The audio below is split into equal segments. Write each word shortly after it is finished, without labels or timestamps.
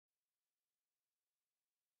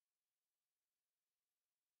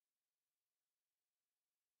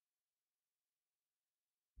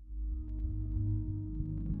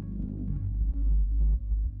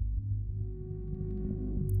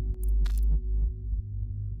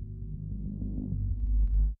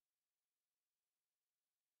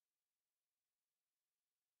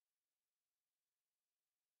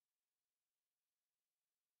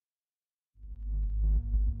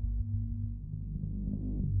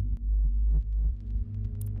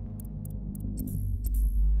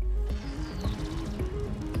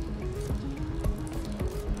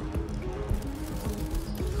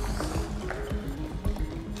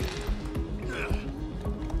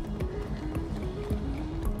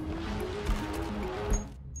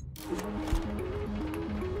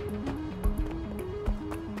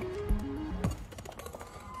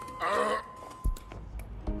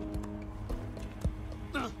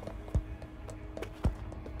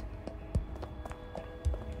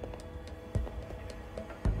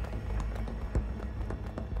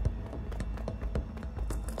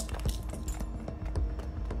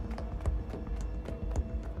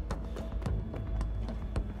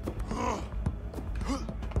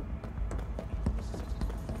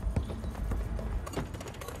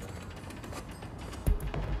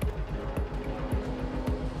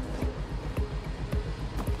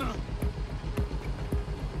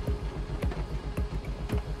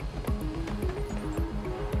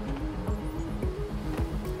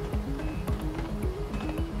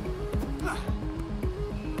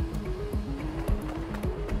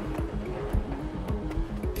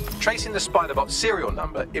Tracing the Spiderbot serial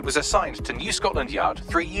number, it was assigned to New Scotland Yard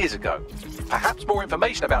 3 years ago. Perhaps more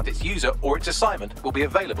information about its user or its assignment will be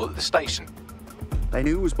available at the station. They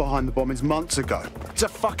knew it was behind the bombings months ago. It's a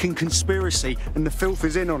fucking conspiracy, and the filth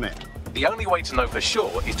is in on it. The only way to know for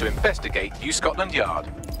sure is to investigate New Scotland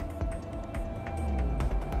Yard.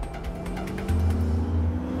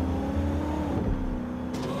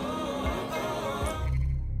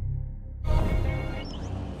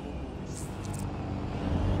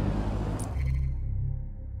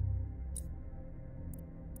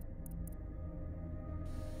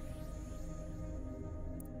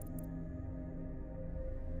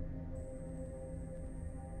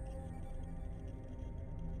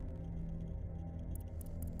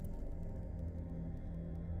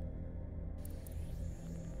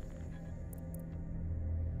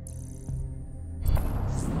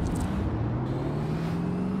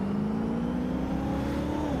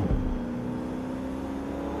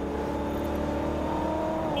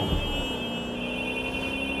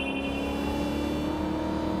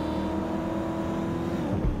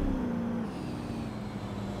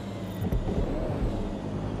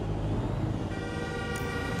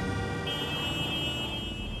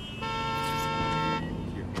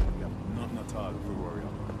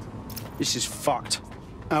 This is fucked.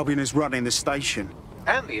 Albion is running the station.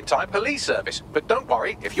 And the entire police service. But don't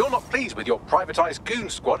worry, if you're not pleased with your privatised goon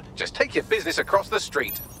squad, just take your business across the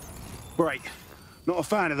street. Great. Not a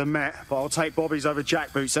fan of the Met, but I'll take Bobby's over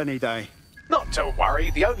jackboots any day. Not to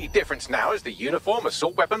worry, the only difference now is the uniform,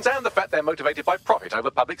 assault weapons, and the fact they're motivated by profit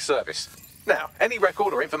over public service. Now, any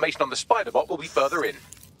record or information on the Spiderbot will be further in.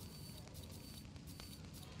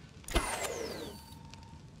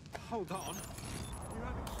 Hold on. You're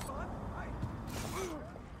having fun?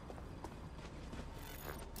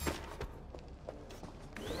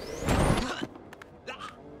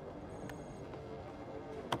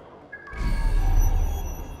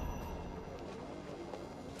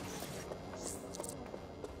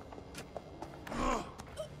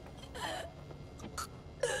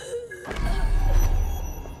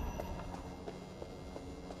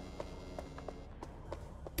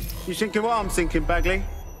 You thinking what I'm thinking, Bagley?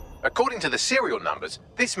 According to the serial numbers,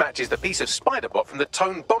 this matches the piece of Spiderbot from the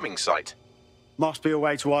Tone bombing site. Must be a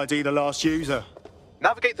way to ID the last user.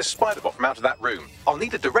 Navigate the Spiderbot from out of that room. I'll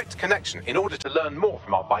need a direct connection in order to learn more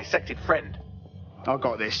from our bisected friend. I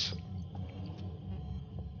got this.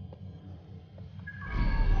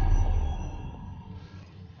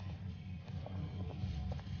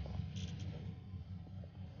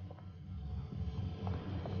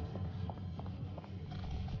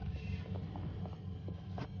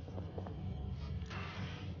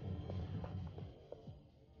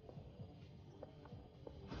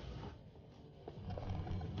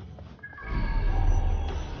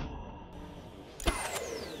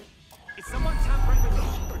 Is someone tampering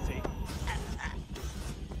with security?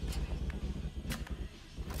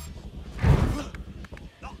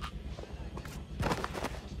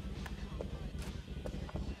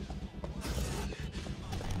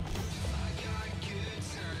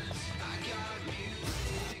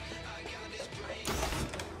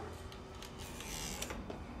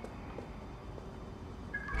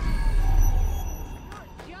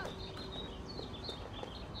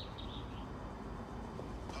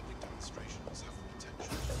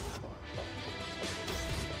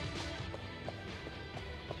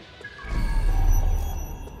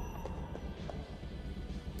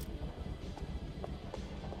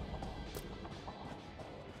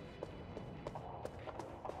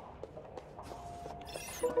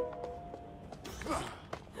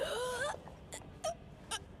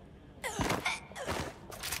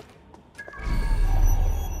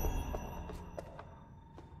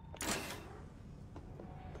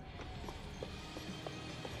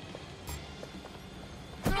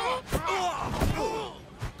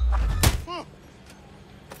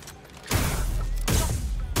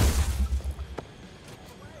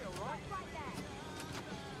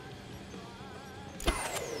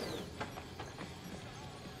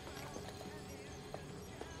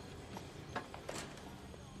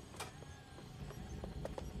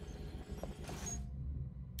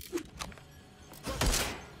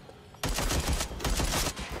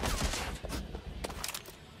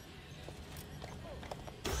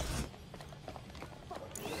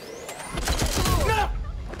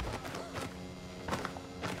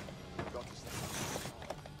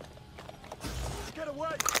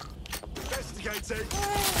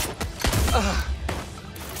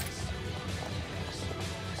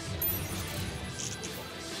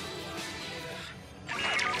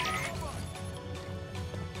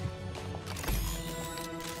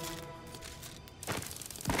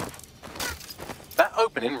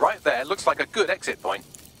 opening right there looks like a good exit point.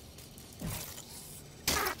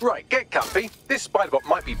 Right, get comfy. This spider-bot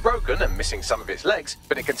might be broken and missing some of its legs,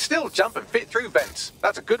 but it can still jump and fit through vents.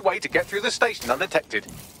 That's a good way to get through the station undetected.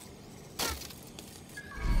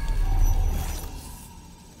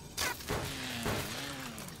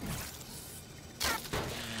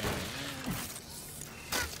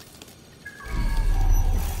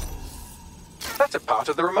 That's a part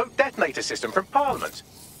of the remote detonator system from Parliament.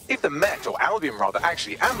 If the Met, or Albion rather,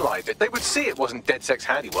 actually analysed it, they would see it wasn't DedSec's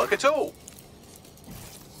handiwork at all.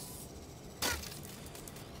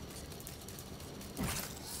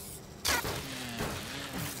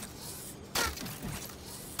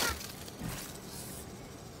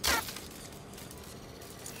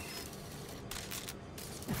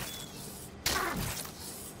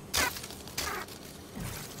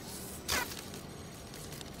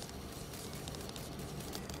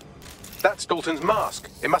 That's Dalton's mask.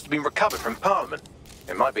 It must have been recovered from Parliament.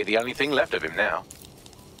 It might be the only thing left of him now.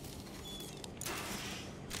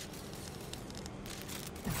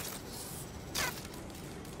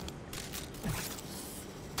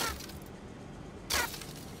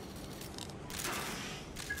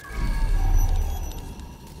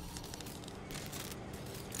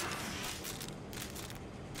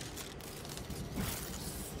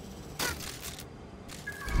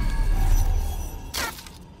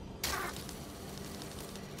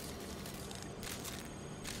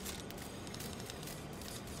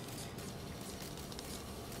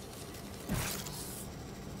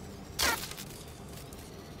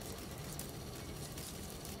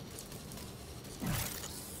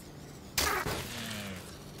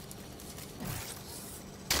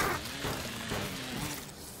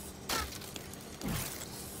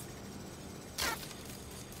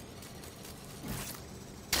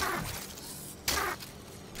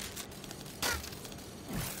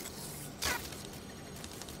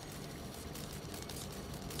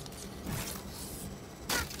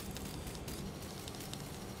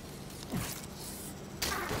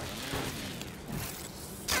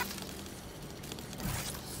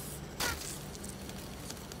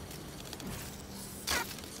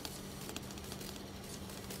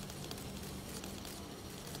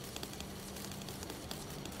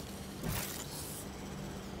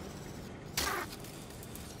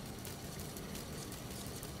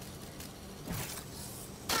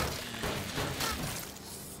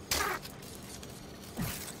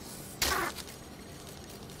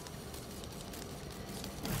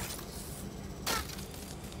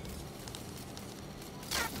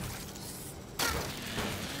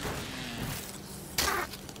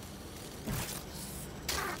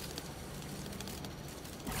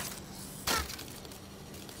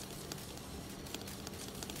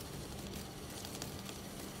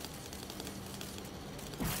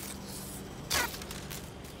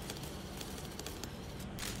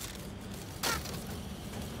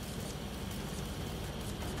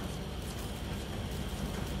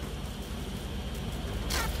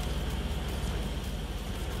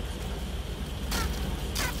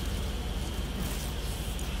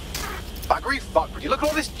 Buggery fuck, would you look at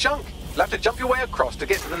all this junk? You'll have to jump your way across to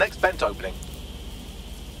get to the next vent opening.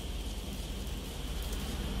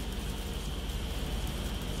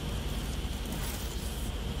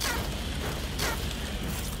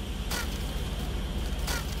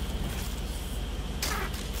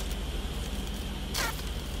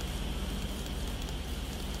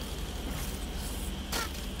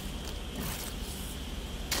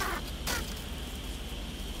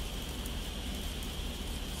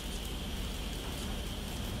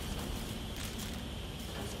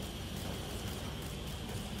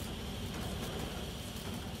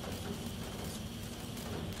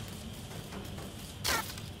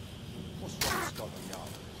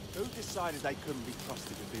 Who decided they couldn't be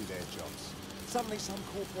trusted to do their jobs? Suddenly some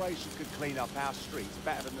corporation could clean up our streets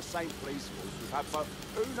better than the same police force we've had for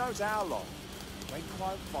who knows how long. When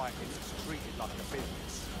crime fighting is treated like a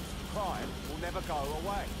business, crime will never go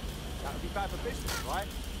away. That would be bad for business, right?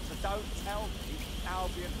 So don't tell me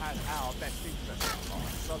Albion has our best interests at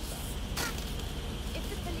heart. Sod that. If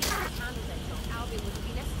the police could handle their job, Albion wouldn't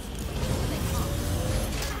be necessary. But they can't.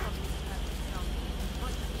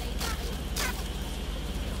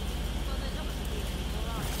 Well, they're not going to be anymore,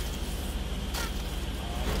 are they?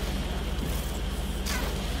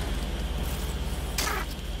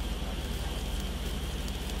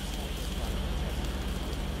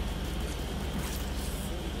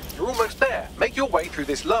 You're almost there. Make your way through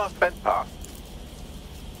this last bent path.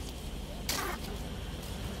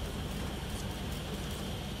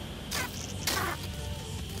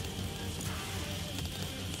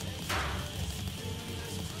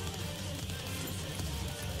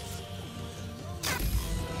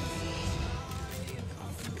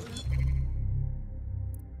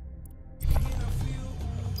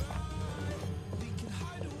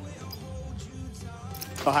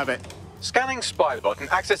 I have it. Scanning Spiderbot and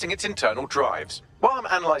accessing its internal drives. While I'm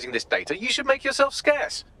analysing this data, you should make yourself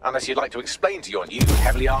scarce. Unless you'd like to explain to your new,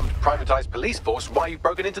 heavily armed, privatised police force why you've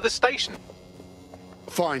broken into the station.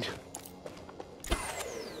 Fine.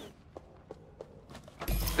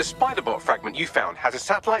 The Spiderbot fragment you found has a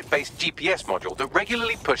satellite-based GPS module that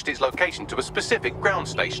regularly pushed its location to a specific ground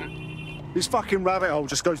station. This fucking rabbit hole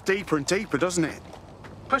just goes deeper and deeper, doesn't it?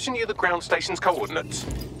 Pushing you the ground station's coordinates.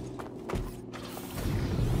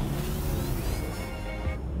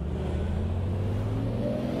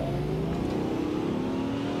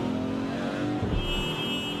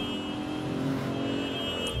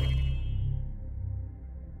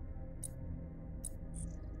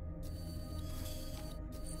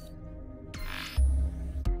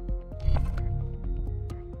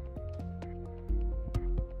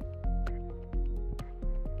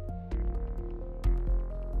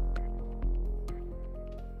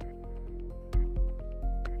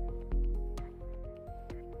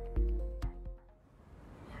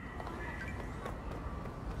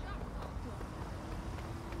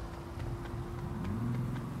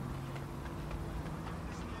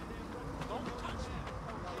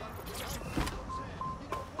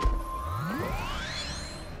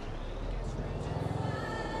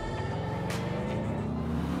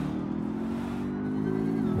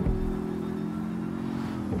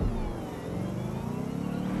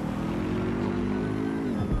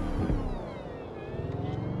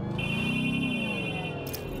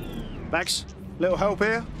 Max, little help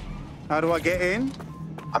here? How do I get in?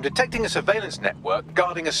 I'm detecting a surveillance network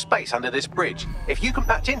guarding a space under this bridge. If you can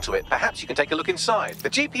patch into it, perhaps you can take a look inside. The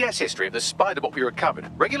GPS history of the Spiderbot we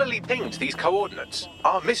recovered regularly pings these coordinates.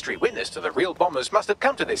 Our mystery witness to the real bombers must have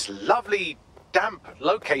come to this lovely, damp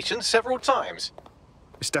location several times.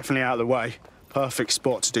 It's definitely out of the way. Perfect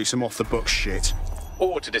spot to do some off-the-books shit.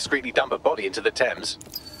 Or to discreetly dump a body into the Thames.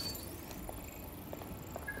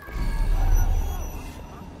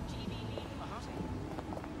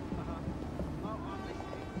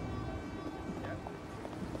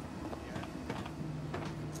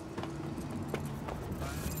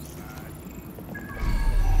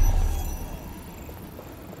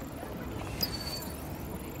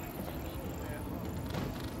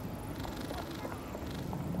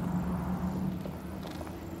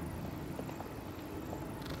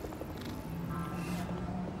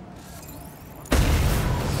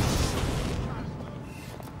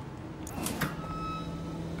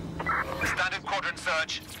 Standard quadrant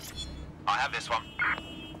search. I have this one.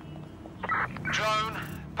 Drone,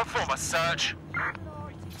 perform a search.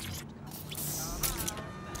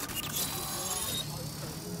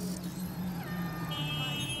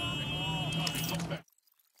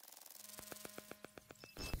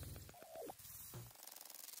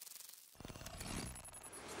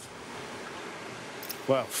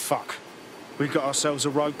 Well, fuck. We got ourselves a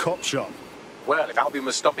rogue cop shop. Well, if Albion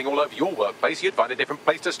was stomping all over your workplace, you'd find a different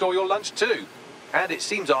place to store your lunch too. And it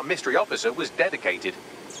seems our mystery officer was dedicated.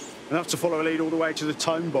 Enough to follow a lead all the way to the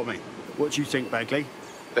Tone bombing. What do you think, Bagley?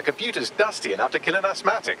 The computer's dusty enough to kill an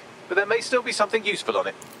asthmatic, but there may still be something useful on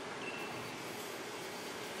it.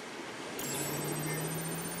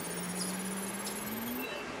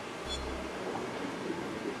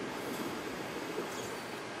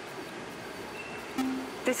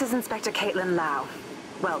 This is Inspector Caitlin Lau.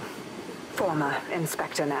 Well, former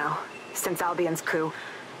inspector now. Since Albion's coup,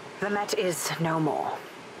 the Met is no more.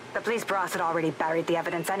 The police brass had already buried the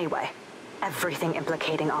evidence anyway. Everything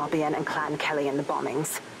implicating Albion and Clan Kelly in the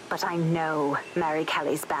bombings. But I know Mary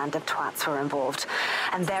Kelly's band of twats were involved,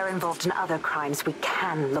 and they're involved in other crimes we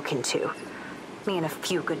can look into. Me and a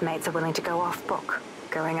few good mates are willing to go off book,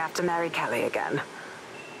 going after Mary Kelly again.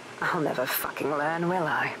 I'll never fucking learn, will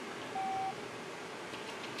I?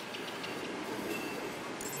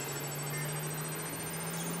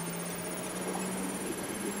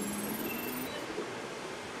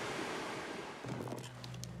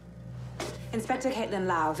 Inspector Caitlin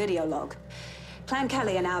Lau, video log. Clan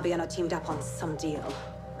Kelly and Albion are teamed up on some deal.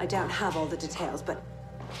 I don't have all the details, but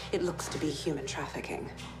it looks to be human trafficking.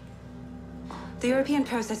 The European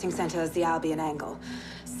Processing Center is the Albion angle.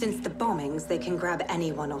 Since the bombings, they can grab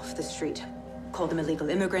anyone off the street. Call them illegal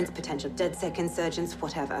immigrants, potential DedSec insurgents,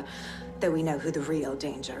 whatever. Though we know who the real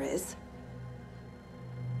danger is.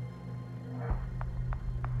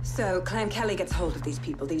 So, Clan Kelly gets hold of these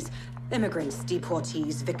people, these immigrants,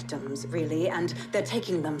 deportees, victims, really, and they're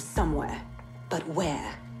taking them somewhere. But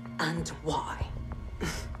where and why?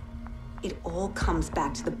 It all comes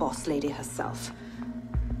back to the boss lady herself.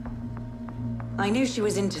 I knew she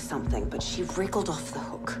was into something, but she wriggled off the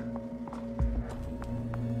hook.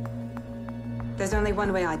 There's only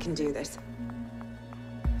one way I can do this.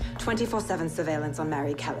 24/7 surveillance on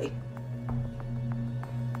Mary Kelly.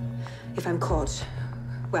 If I'm caught,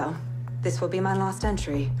 well, this will be my last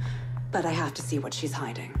entry. But I have to see what she's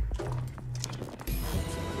hiding.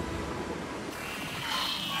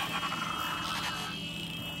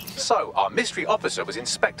 So, our mystery officer was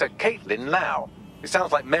Inspector Caitlin Lau. It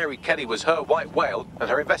sounds like Mary Kelly was her white whale, and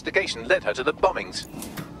her investigation led her to the bombings.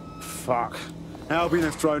 Fuck. Albion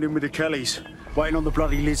have thrown in with the Kellys, waiting on the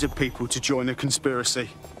bloody lizard people to join the conspiracy.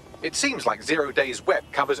 It seems like 0 Days Web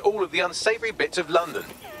covers all of the unsavoury bits of London.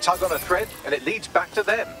 Tug on a thread, and it leads back to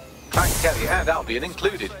them. Clan Kelly and Albion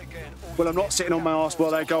included. Well, I'm not sitting on my ass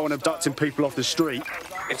while they go on abducting people off the street.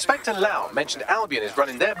 Inspector Lau mentioned Albion is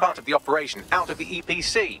running their part of the operation out of the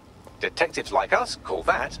EPC. Detectives like us call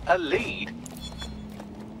that a lead.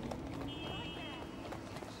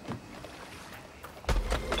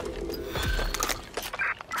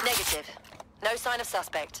 Negative. No sign of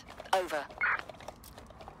suspect. Over.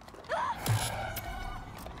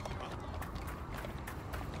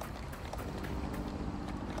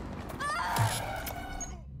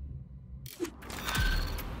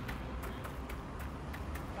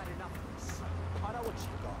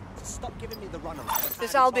 Stop giving me the runaround.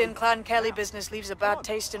 This Albion Clan Kelly business leaves a bad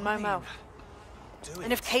taste in my mouth.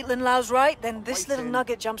 And if Caitlin Lau's right, then this little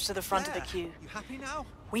nugget jumps to the front of the queue. You happy now?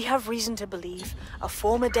 We have reason to believe a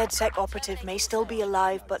former DedSec operative may still be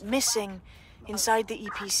alive, but missing inside the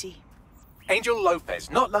EPC. Angel Lopez,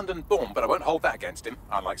 not London-born, but I won't hold that against him,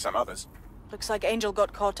 unlike some others. Looks like Angel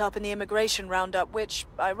got caught up in the immigration roundup, which,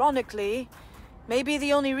 ironically, may be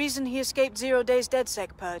the only reason he escaped 0 Days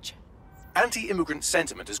DedSec purge. Anti-immigrant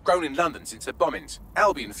sentiment has grown in London since the bombings.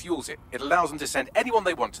 Albion fuels it. It allows them to send anyone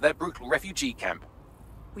they want to their brutal refugee camp.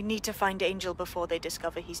 We need to find Angel before they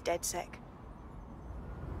discover he's DedSec.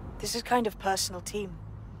 This is kind of personal team.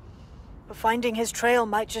 But finding his trail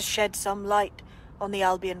might just shed some light on the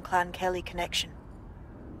Albion Clan Kelly connection.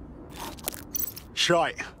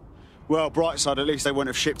 Shite. Well, bright side, at least they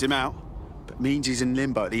wouldn't have shipped him out. But means he's in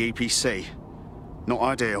limbo at the EPC. Not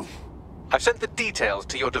ideal. I've sent the details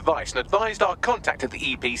to your device and advised our contact at the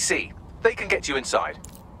EPC. They can get you inside.